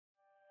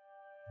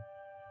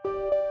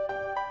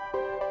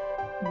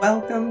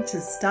Welcome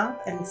to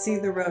Stop and See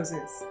the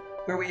Roses,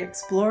 where we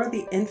explore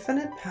the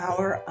infinite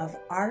power of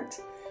art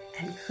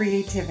and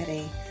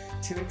creativity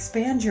to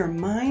expand your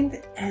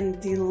mind and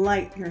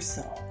delight your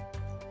soul.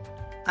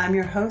 I'm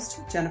your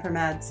host, Jennifer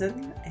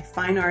Madsen, a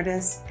fine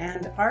artist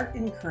and art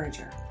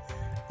encourager.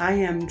 I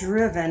am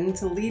driven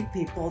to lead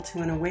people to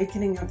an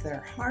awakening of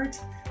their heart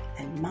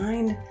and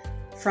mind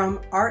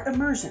from art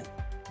immersion,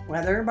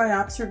 whether by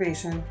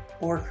observation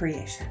or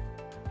creation.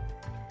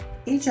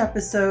 Each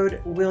episode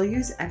will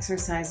use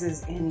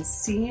exercises in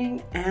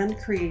seeing and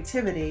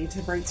creativity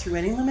to break through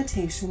any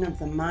limitation of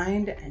the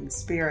mind and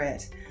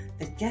spirit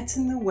that gets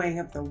in the way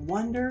of the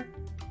wonder,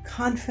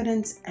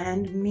 confidence,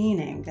 and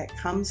meaning that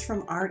comes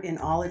from art in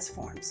all its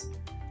forms.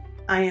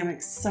 I am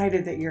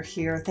excited that you're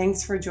here.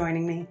 Thanks for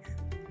joining me.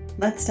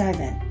 Let's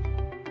dive in.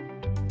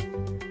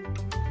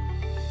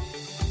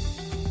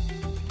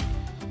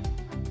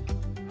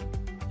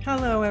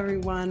 Hello,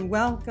 everyone.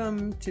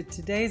 Welcome to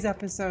today's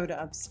episode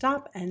of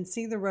Stop and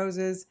See the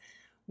Roses,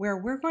 where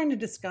we're going to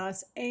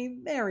discuss a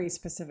very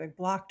specific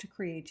block to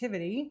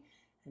creativity,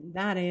 and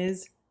that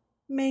is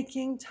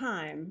making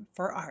time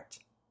for art.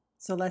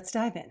 So let's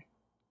dive in.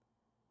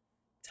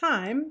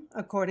 Time,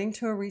 according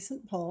to a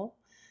recent poll,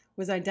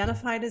 was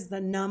identified as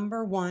the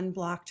number one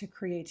block to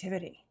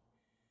creativity.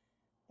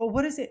 But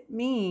what does it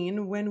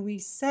mean when we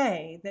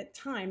say that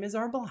time is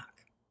our block?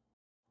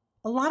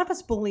 A lot of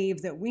us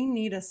believe that we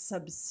need a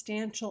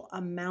substantial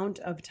amount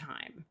of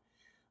time,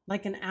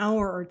 like an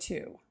hour or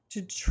two,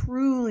 to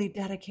truly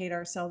dedicate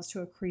ourselves to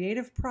a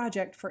creative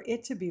project for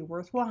it to be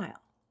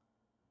worthwhile.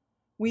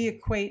 We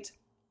equate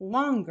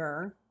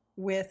longer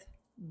with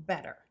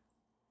better.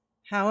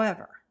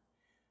 However,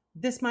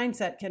 this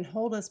mindset can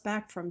hold us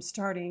back from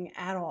starting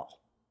at all.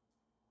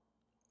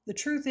 The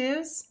truth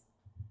is,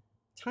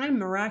 time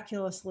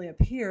miraculously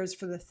appears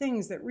for the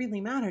things that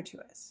really matter to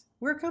us.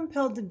 We're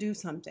compelled to do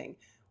something.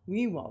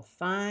 We will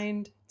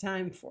find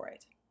time for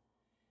it.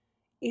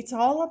 It's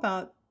all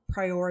about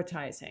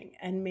prioritizing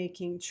and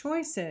making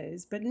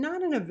choices, but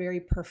not in a very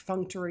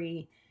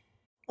perfunctory,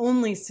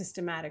 only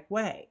systematic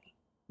way,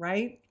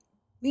 right?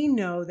 We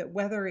know that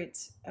whether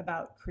it's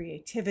about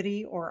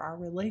creativity or our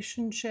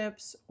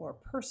relationships or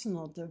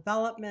personal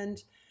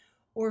development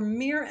or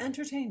mere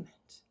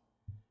entertainment,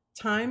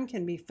 time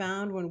can be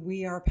found when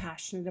we are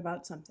passionate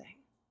about something.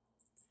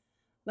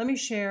 Let me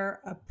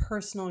share a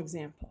personal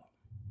example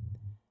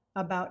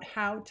about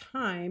how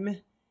time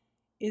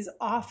is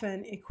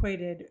often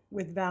equated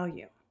with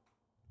value.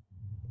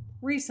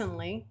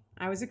 Recently,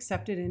 I was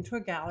accepted into a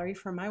gallery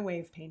for my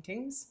wave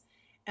paintings,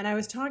 and I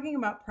was talking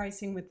about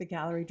pricing with the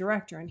gallery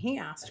director, and he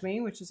asked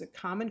me, which is a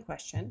common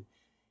question,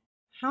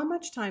 how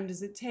much time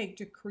does it take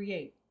to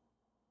create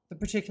the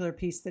particular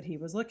piece that he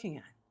was looking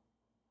at?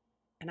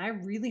 And I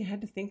really had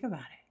to think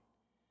about it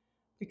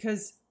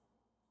because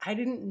I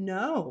didn't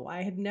know.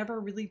 I had never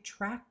really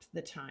tracked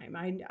the time.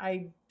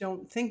 I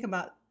don't think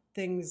about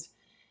things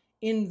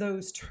in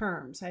those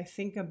terms. I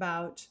think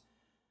about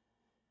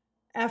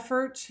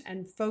effort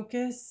and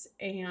focus,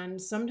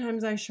 and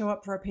sometimes I show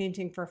up for a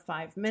painting for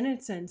 5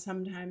 minutes and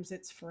sometimes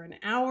it's for an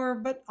hour,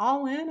 but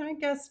all in, I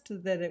guessed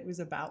that it was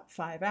about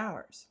 5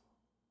 hours.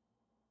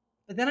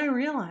 But then I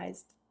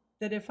realized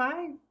that if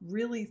I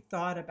really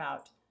thought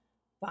about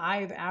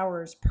 5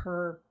 hours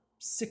per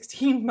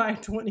 16 by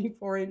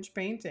 24 inch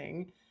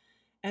painting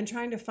and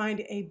trying to find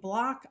a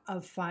block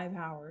of 5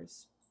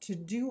 hours to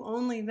do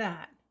only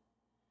that,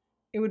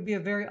 it would be a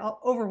very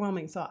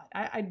overwhelming thought.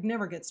 I'd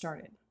never get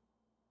started.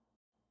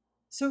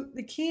 So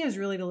the key is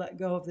really to let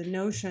go of the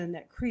notion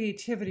that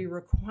creativity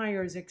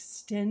requires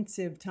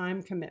extensive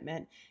time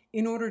commitment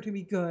in order to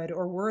be good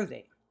or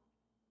worthy.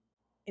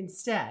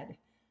 Instead,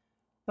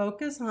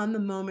 focus on the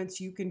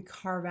moments you can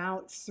carve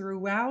out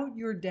throughout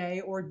your day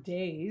or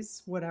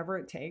days, whatever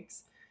it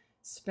takes,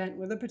 spent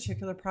with a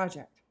particular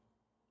project.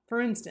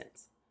 For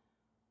instance,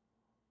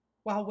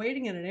 while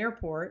waiting at an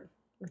airport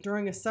or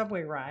during a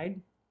subway ride,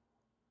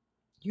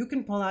 you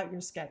can pull out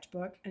your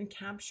sketchbook and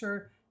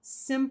capture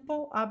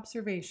simple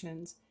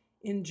observations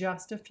in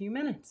just a few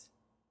minutes.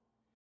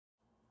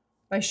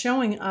 By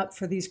showing up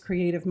for these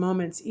creative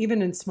moments,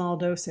 even in small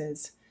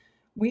doses,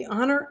 we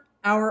honor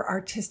our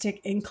artistic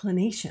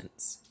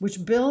inclinations,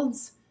 which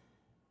builds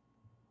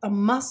a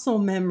muscle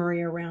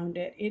memory around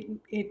it.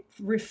 It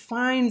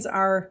refines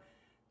our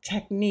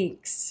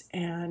techniques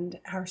and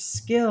our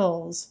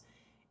skills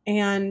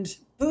and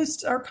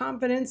boosts our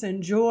confidence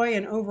and joy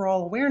and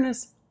overall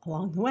awareness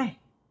along the way.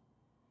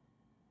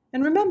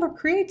 And remember,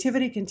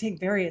 creativity can take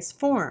various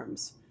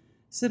forms,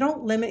 so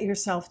don't limit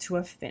yourself to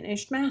a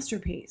finished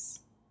masterpiece.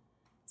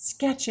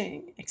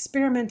 Sketching,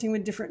 experimenting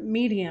with different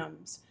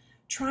mediums,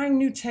 trying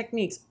new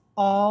techniques,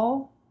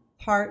 all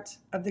part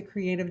of the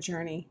creative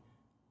journey,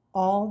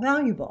 all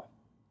valuable.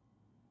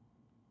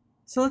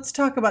 So let's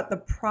talk about the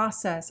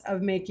process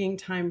of making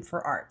time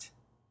for art.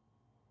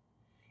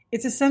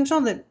 It's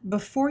essential that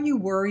before you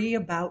worry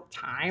about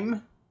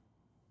time,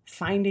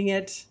 finding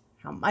it,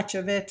 how much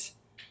of it,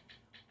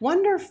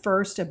 wonder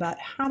first about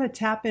how to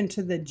tap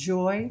into the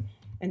joy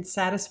and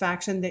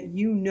satisfaction that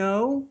you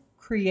know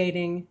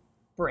creating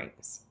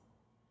brings.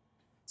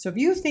 So if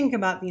you think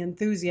about the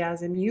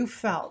enthusiasm you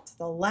felt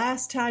the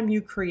last time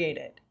you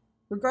created,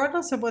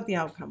 regardless of what the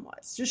outcome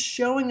was, just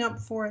showing up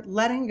for it,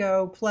 letting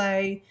go,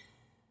 play,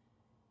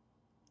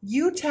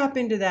 you tap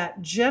into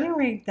that,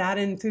 generate that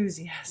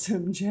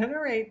enthusiasm,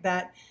 generate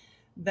that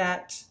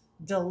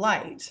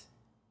delight,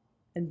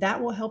 and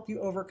that will help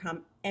you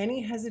overcome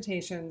any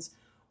hesitations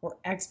or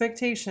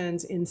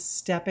expectations in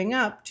stepping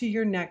up to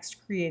your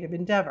next creative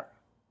endeavor.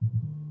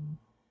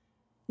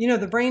 You know,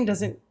 the brain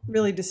doesn't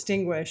really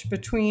distinguish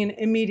between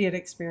immediate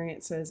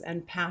experiences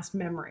and past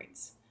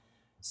memories.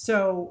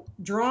 So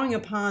drawing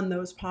upon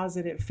those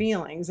positive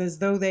feelings as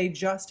though they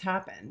just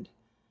happened,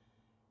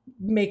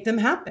 make them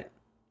happen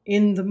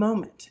in the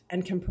moment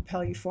and can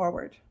propel you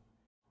forward.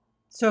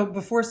 So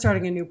before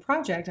starting a new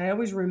project, I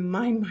always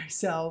remind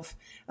myself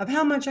of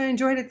how much I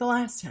enjoyed it the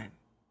last time.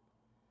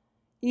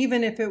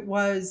 Even if it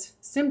was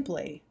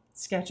simply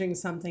sketching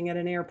something at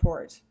an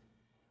airport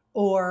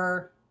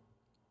or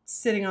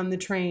sitting on the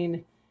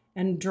train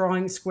and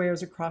drawing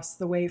squares across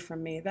the way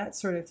from me, that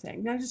sort of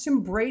thing. Now just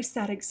embrace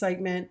that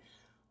excitement,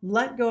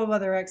 let go of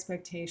other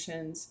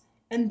expectations,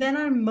 and then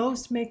I'm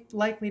most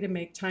likely to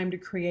make time to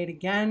create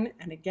again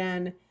and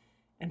again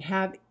and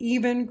have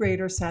even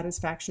greater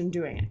satisfaction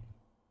doing it.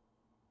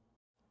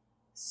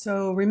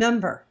 So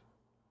remember,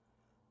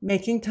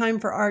 making time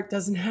for art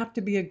doesn't have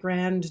to be a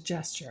grand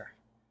gesture.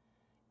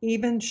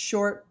 Even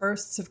short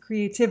bursts of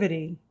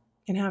creativity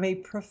can have a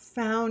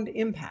profound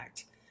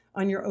impact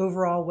on your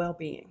overall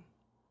well-being.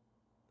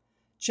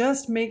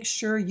 Just make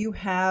sure you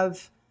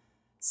have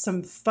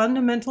some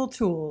fundamental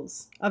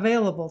tools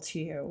available to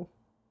you.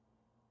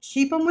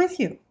 Keep them with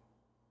you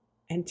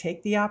and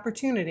take the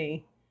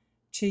opportunity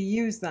to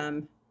use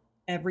them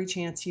every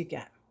chance you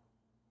get.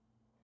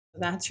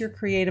 That's your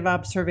creative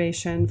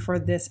observation for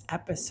this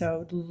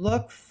episode.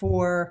 Look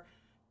for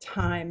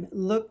time.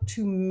 Look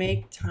to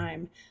make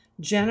time.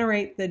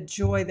 Generate the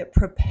joy that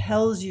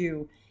propels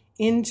you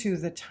into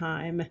the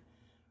time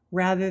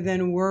rather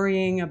than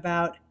worrying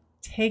about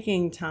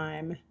taking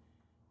time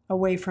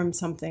away from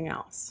something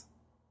else.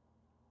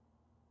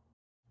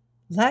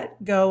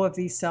 Let go of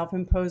these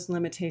self-imposed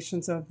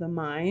limitations of the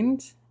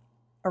mind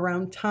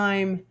around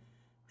time.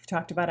 We've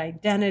talked about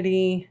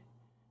identity,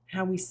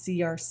 how we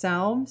see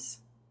ourselves,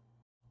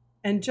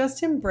 and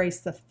just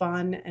embrace the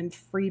fun and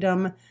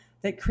freedom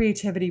that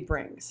creativity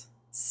brings.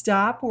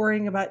 Stop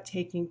worrying about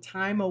taking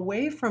time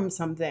away from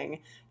something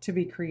to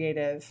be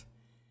creative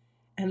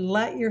and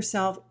let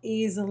yourself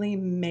easily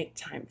make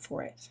time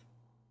for it.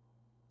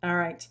 All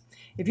right.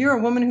 If you're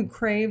a woman who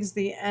craves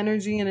the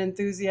energy and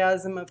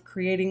enthusiasm of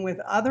creating with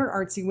other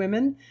artsy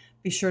women,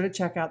 be sure to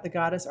check out the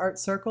Goddess Art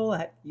Circle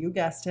at, you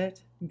guessed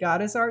it,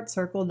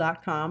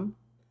 goddessartcircle.com.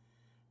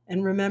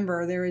 And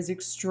remember, there is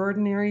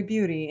extraordinary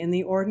beauty in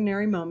the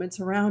ordinary moments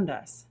around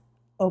us.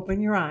 Open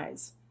your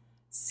eyes.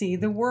 See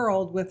the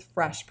world with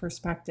fresh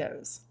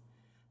perspectives.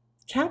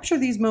 Capture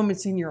these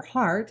moments in your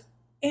heart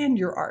and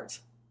your art.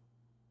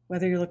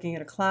 Whether you're looking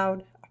at a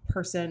cloud, a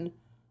person,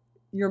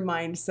 your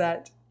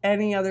mindset,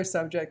 any other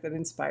subject that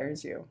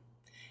inspires you.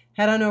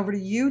 Head on over to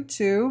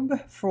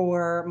YouTube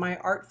for my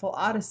Artful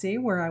Odyssey,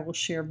 where I will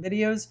share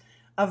videos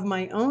of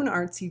my own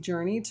artsy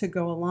journey to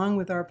go along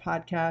with our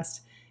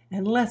podcast.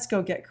 And let's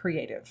go get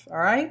creative. All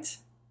right?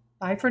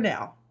 Bye for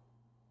now.